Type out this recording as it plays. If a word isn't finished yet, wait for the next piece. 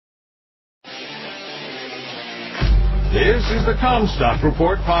This is the Comstock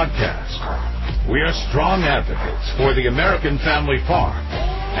Report podcast. We are strong advocates for the American family farm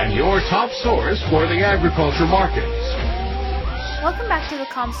and your top source for the agriculture markets. Welcome back to the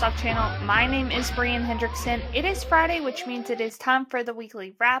Comstock channel. My name is Brian Hendrickson. It is Friday, which means it is time for the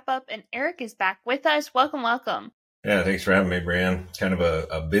weekly wrap-up, and Eric is back with us. Welcome. Yeah, thanks for having me, Brian. It's kind of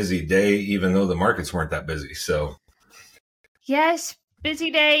a busy day, even though the markets weren't that busy. So, yes, busy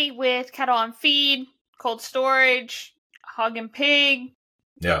day with cattle on feed, cold storage, hog and pig.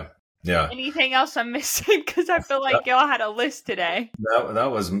 Yeah. Anything else I'm missing? Because I feel like y'all had a list today.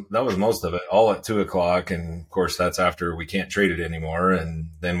 That was most of it, all at 2:00. And of course, that's after we can't trade it anymore.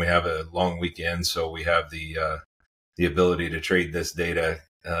 And then we have a long weekend. So we have the ability to trade this data.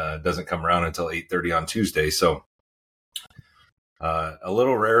 Doesn't come around until 8:30 on Tuesday. So a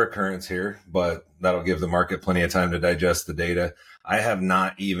little rare occurrence here, but that'll give the market plenty of time to digest the data. I have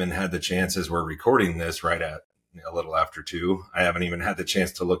not even had the chance, as we're recording this right at a little after 2. I haven't even had the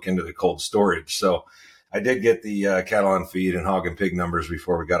chance to look into the cold storage. So I did get the cattle on feed and hog and pig numbers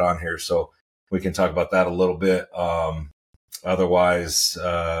before we got on here. So we can talk about that a little bit. Otherwise,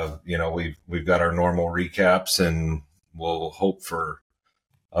 we've got our normal recaps, and we'll hope for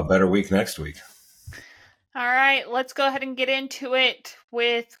a better week next week. All right, let's go ahead and get into it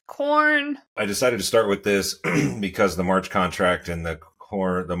with corn. I decided to start with this because the March contract and the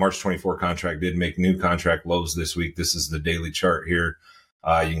March 24 contract did make new contract lows this week. This is the daily chart here.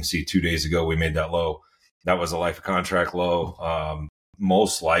 You can see 2 days ago we made that low. That was a life contract low.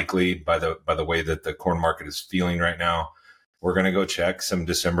 Most likely, by the way that the corn market is feeling right now, we're going to go check some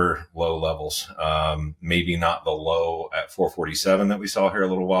December low levels. Maybe not the low at 447 that we saw here a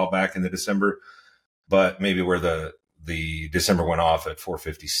little while back in the December, but maybe where the December went off at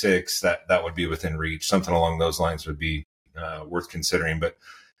 456. That would be within reach. Something along those lines would be worth considering. But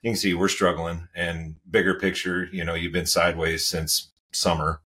you can see we're struggling, and bigger picture, you've been sideways since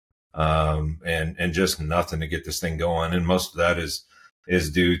summer, and just nothing to get this thing going. And most of that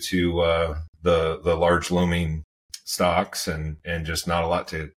is due to the large looming stocks and just not a lot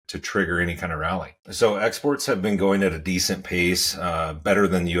to trigger any kind of rally. So exports have been going at a decent pace, better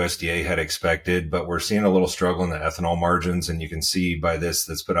than the USDA had expected, but we're seeing a little struggle in the ethanol margins. And you can see by this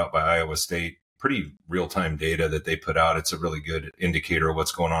that's put out by Iowa State, pretty real-time data that they put out. It's a really good indicator of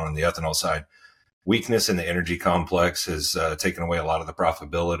what's going on the ethanol side. Weakness in the energy complex has taken away a lot of the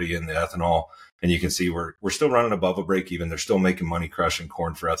profitability in the ethanol. And you can see we're still running above a break even. They're still making money crushing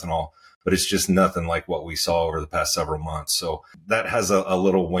corn for ethanol, but it's just nothing like what we saw over the past several months. So that has a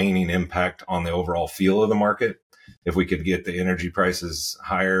little waning impact on the overall feel of the market. If we could get the energy prices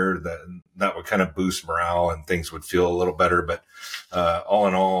higher, that would kind of boost morale and things would feel a little better. But all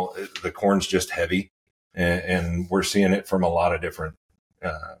in all, the corn's just heavy, and we're seeing it from a lot of different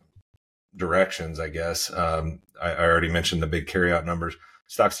directions, I guess. I already mentioned the big carryout numbers.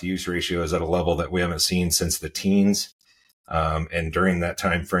 Stocks to use ratio is at a level that we haven't seen since the teens. And during that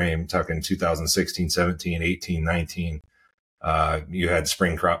time frame, talking 2016, 17, 18, 19, you had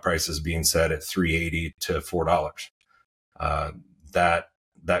spring crop prices being set at $3.80 to $4.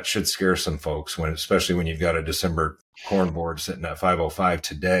 That should scare some folks, especially when you've got a December corn board sitting at 505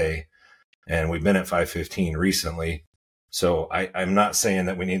 today, and we've been at 515 recently. So I'm not saying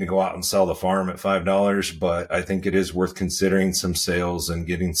that we need to go out and sell the farm at $5, but I think it is worth considering some sales and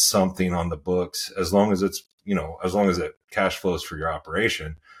getting something on the books, as long as it cash flows for your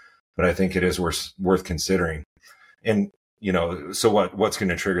operation. But I think it is worth considering. And so what's going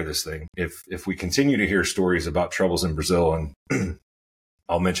to trigger this thing? If we continue to hear stories about troubles in Brazil, and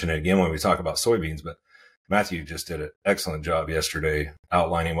I'll mention it again when we talk about soybeans, but Matthew just did an excellent job yesterday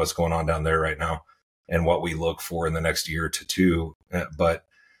outlining what's going on down there right now and what we look for in the next year to two. But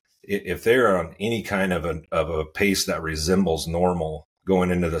if they're on any kind of a pace that resembles normal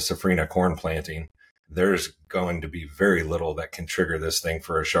going into the safrinha corn planting, there's going to be very little that can trigger this thing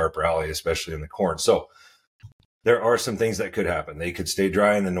for a sharp rally, especially in the corn. So there are some things that could happen. They could stay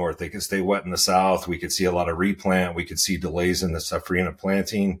dry in the north. They could stay wet in the south. We could see a lot of replant. We could see delays in the safrinha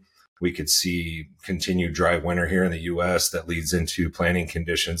planting. We could see continued dry winter here in the U.S. that leads into planting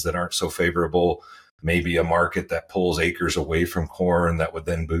conditions that aren't so favorable. Maybe a market that pulls acres away from corn that would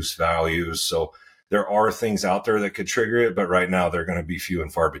then boost values. So there are things out there that could trigger it, but right now they're going to be few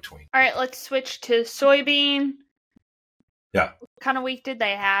and far between. All right, let's switch to soybean. Yeah. What kind of week did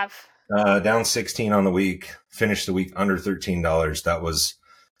they have? Down 16 on the week, finished the week under $13. That was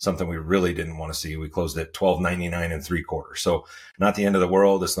something we really didn't want to see. We closed at $12.99 and 3/4. So not the end of the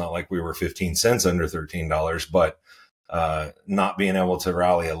world. It's not like we were 15 cents under $13, but not being able to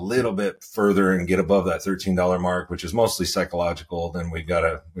rally a little bit further and get above that $13 mark, which is mostly psychological, then we've got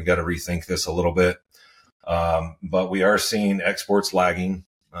to rethink this a little bit. But we are seeing exports lagging.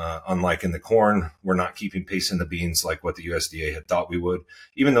 Unlike in the corn, we're not keeping pace in the beans like what the USDA had thought we would.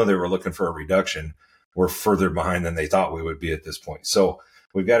 Even though they were looking for a reduction, we're further behind than they thought we would be at this point. So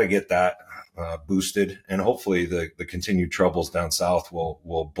we've got to get that boosted, and hopefully the continued troubles down south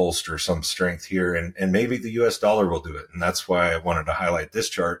will bolster some strength here, and maybe the U.S. dollar will do it. And that's why I wanted to highlight this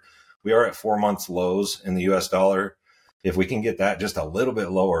chart. We are at 4 months lows in the U.S. dollar. If we can get that just a little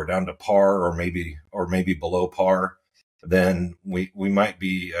bit lower, down to par or maybe below par, then we might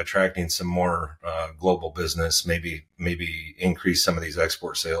be attracting some more global business, maybe increase some of these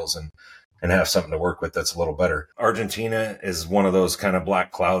export sales and have something to work with that's a little better. Argentina is one of those kind of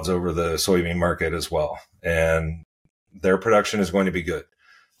black clouds over the soybean market as well. And their production is going to be good,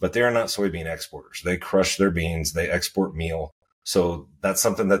 but they are not soybean exporters. They crush their beans, they export meal. So that's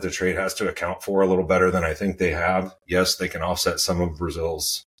something that the trade has to account for a little better than I think they have. Yes, they can offset some of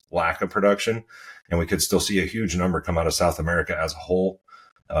Brazil's lack of production, and we could still see a huge number come out of South America as a whole,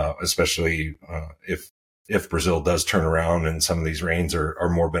 especially if Brazil does turn around and some of these rains are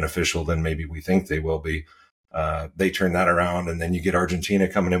more beneficial than maybe we think they will be. They turn that around, and then you get Argentina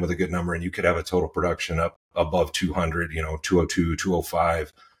coming in with a good number, and you could have a total production up above 200, 202,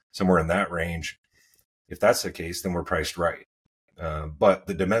 205, somewhere in that range. If that's the case, then we're priced right. But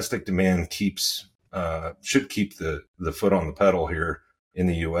the domestic demand should keep the foot on the pedal here in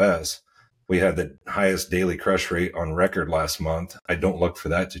the U.S. We had the highest daily crush rate on record last month. I don't look for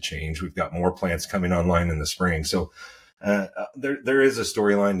that to change. We've got more plants coming online in the spring. So there is a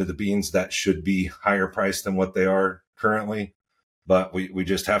storyline to the beans that should be higher priced than what they are currently. But we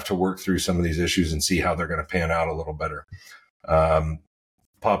just have to work through some of these issues and see how they're going to pan out a little better.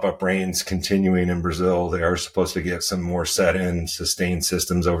 Pop-up rains continuing in Brazil. They are supposed to get some more sustained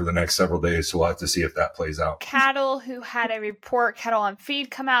systems over the next several days. So we'll have to see if that plays out. Cattle who had a report, Cattle on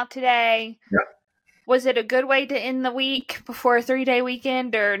Feed, come out today. Yeah. Was it a good way to end the week before a 3-day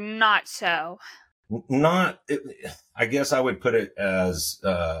weekend, or not so? I guess I would put it as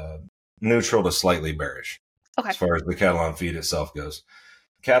neutral to slightly bearish. Okay. As far as the Cattle on Feed itself goes.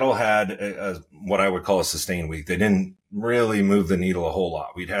 Cattle had what I would call a sustained week. They didn't really move the needle a whole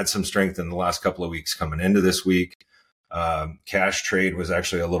lot. We'd had some strength in the last couple of weeks coming into this week. Cash trade was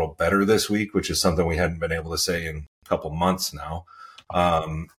actually a little better this week, which is something we hadn't been able to say in a couple months now.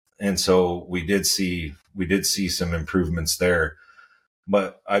 And so we did see some improvements there.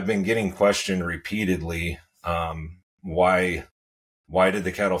 But I've been getting questioned repeatedly, why did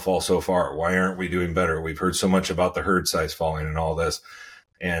the cattle fall so far? Why aren't we doing better? We've heard so much about the herd size falling and all this.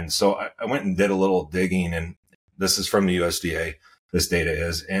 And so I went and did a little digging, and this is from the USDA, this data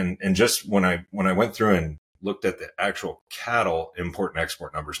is. And just when I went through and looked at the actual cattle import and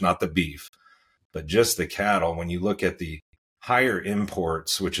export numbers, not the beef, but just the cattle, when you look at the higher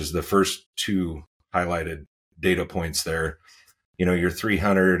imports, which is the first two highlighted data points there, you're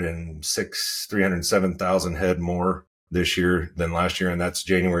 307,000 head more this year than last year, and that's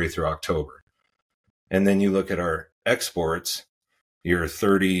January through October. And then you look at our exports, you're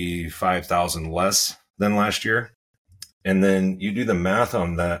 35,000 less than last year. And then you do the math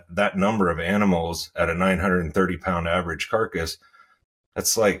on that number of animals at a 930 pound average carcass.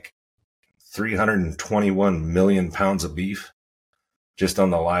 That's like 321 million pounds of beef just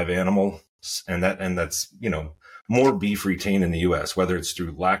on the live animal. And that's, more beef retained in the U.S., whether it's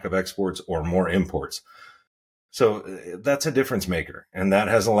through lack of exports or more imports. So that's a difference maker. And that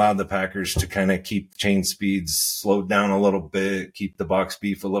has allowed the packers to kind of keep chain speeds slowed down a little bit, keep the box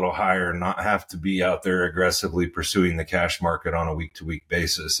beef a little higher, not have to be out there aggressively pursuing the cash market on a week-to-week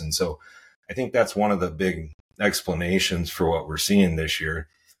basis. And so I think that's one of the big explanations for what we're seeing this year.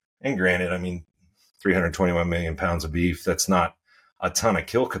 And granted, 321 million pounds of beef, that's not a ton of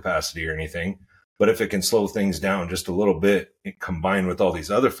kill capacity or anything. But if it can slow things down just a little bit, combined with all these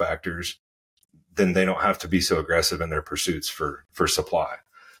other factors, then they don't have to be so aggressive in their pursuits for supply.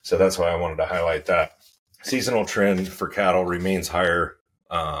 So that's why I wanted to highlight that. Seasonal trend for cattle remains higher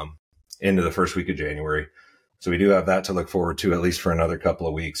into the first week of January. So we do have that to look forward to, at least for another couple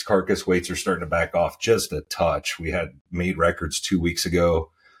of weeks. Carcass weights are starting to back off just a touch. We had made records 2 weeks ago.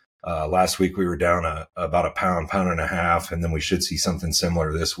 Last week we were down about a pound and a half, and then we should see something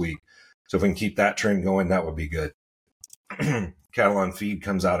similar this week. So if we can keep that trend going, that would be good. Cattle on Feed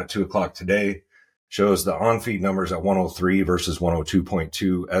comes out at 2:00 today. Shows the on-feed numbers at 103 versus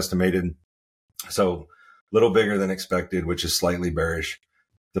 102.2 estimated. So a little bigger than expected, which is slightly bearish.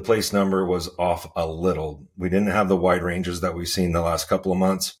 The place number was off a little. We didn't have the wide ranges that we've seen the last couple of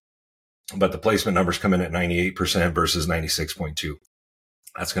months, but the placement numbers come in at 98% versus 96.2.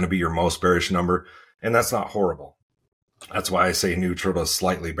 That's going to be your most bearish number, and that's not horrible. That's why I say neutral to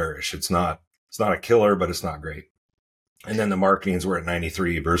slightly bearish. It's not It's not a killer, but it's not great. And then the marketings were at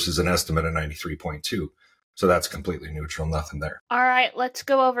 93 versus an estimate of 93.2. So that's completely neutral, nothing there. All right, let's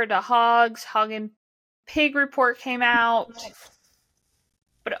go over to hogs. Hog and pig report came out.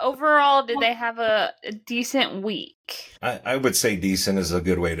 But overall, did they have a decent week? I would say decent is a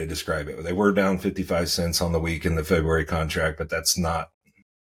good way to describe it. They were down 55 cents on the week in the February contract, but that's not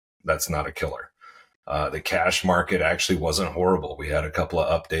a killer. The cash market actually wasn't horrible. We had a couple of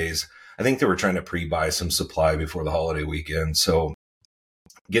up days. I think they were trying to pre-buy some supply before the holiday weekend. So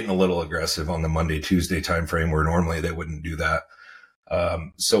getting a little aggressive on the Monday, Tuesday timeframe where normally they wouldn't do that.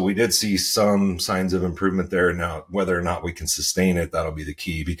 So we did see some signs of improvement there. Now, whether or not we can sustain it, that'll be the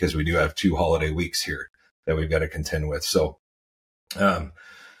key, because we do have 2 holiday weeks here that we've got to contend with. So,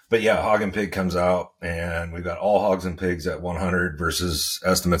 but yeah, hog and pig comes out, and we've got all hogs and pigs at 100 versus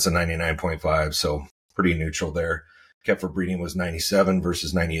estimates of 99.5. So pretty neutral there. Kept for breeding was 97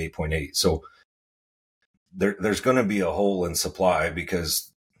 versus 98.8. So there's going to be a hole in supply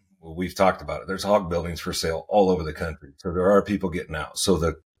because we've talked about it. There's hog buildings for sale all over the country. So there are people getting out.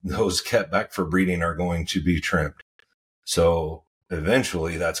 So those kept back for breeding are going to be trimmed. So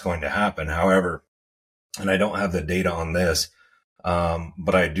eventually that's going to happen. However, and I don't have the data on this,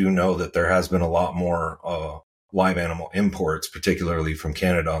 but I do know that there has been a lot more live animal imports, particularly from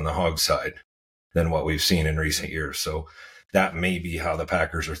Canada on the hog side, than what we've seen in recent years. So that may be how the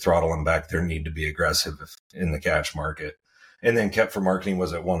packers are throttling back their need to be aggressive in the cash market. And then kept for marketing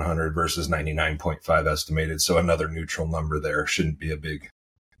was at 100 versus 99.5 estimated. So another neutral number there. Shouldn't be a big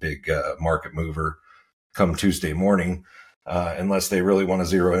market mover come Tuesday morning, unless they really want to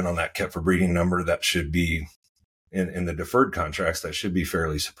zero in on that kept for breeding number. That should be in the deferred contracts. That should be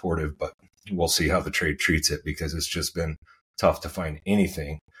fairly supportive, but we'll see how the trade treats it, because it's just been tough to find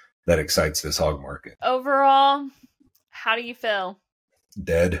anything that excites this hog market. Overall, how do you feel?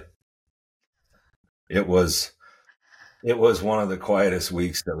 Dead. It was one of the quietest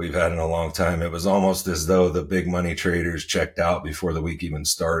weeks that we've had in a long time. It was almost as though the big money traders checked out before the week even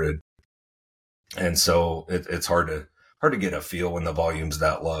started. And so it's hard to get a feel when the volume's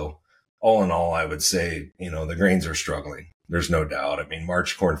that low. All in all, I would say, the grains are struggling. There's no doubt. I mean,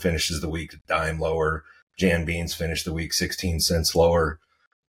 March corn finishes the week a dime lower. Jan beans finish the week 16 cents lower.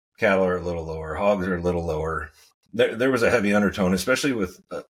 Cattle are a little lower. Hogs are a little lower. There was a heavy undertone, especially with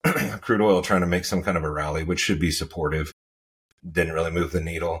crude oil trying to make some kind of a rally, which should be supportive. Didn't really move the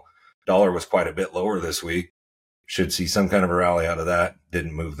needle. Dollar was quite a bit lower this week. Should see some kind of a rally out of that.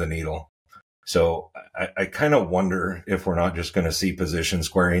 Didn't move the needle. So I kind of wonder if we're not just going to see position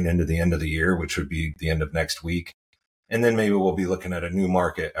squaring into the end of the year, which would be the end of next week. And then maybe we'll be looking at a new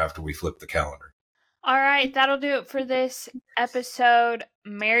market after we flip the calendar. All right, that'll do it for this episode.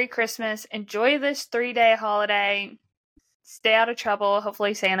 Merry Christmas. Enjoy this 3-day holiday. Stay out of trouble.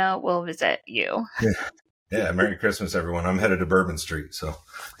 Hopefully Santa will visit you. Yeah, Merry Christmas, everyone. I'm headed to Bourbon Street, so.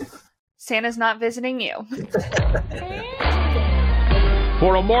 Santa's not visiting you.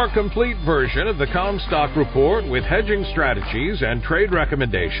 For a more complete version of the Comstock Report with hedging strategies and trade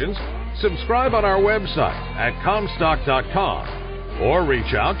recommendations, subscribe on our website at Comstock.com. Or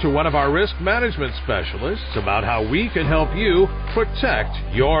reach out to one of our risk management specialists about how we can help you protect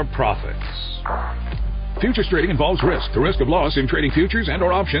your profits. Futures trading involves risk. The risk of loss in trading futures and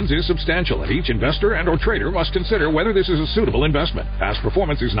or options is substantial, and each investor and or trader must consider whether this is a suitable investment. Past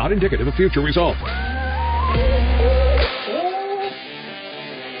performance is not indicative of future results.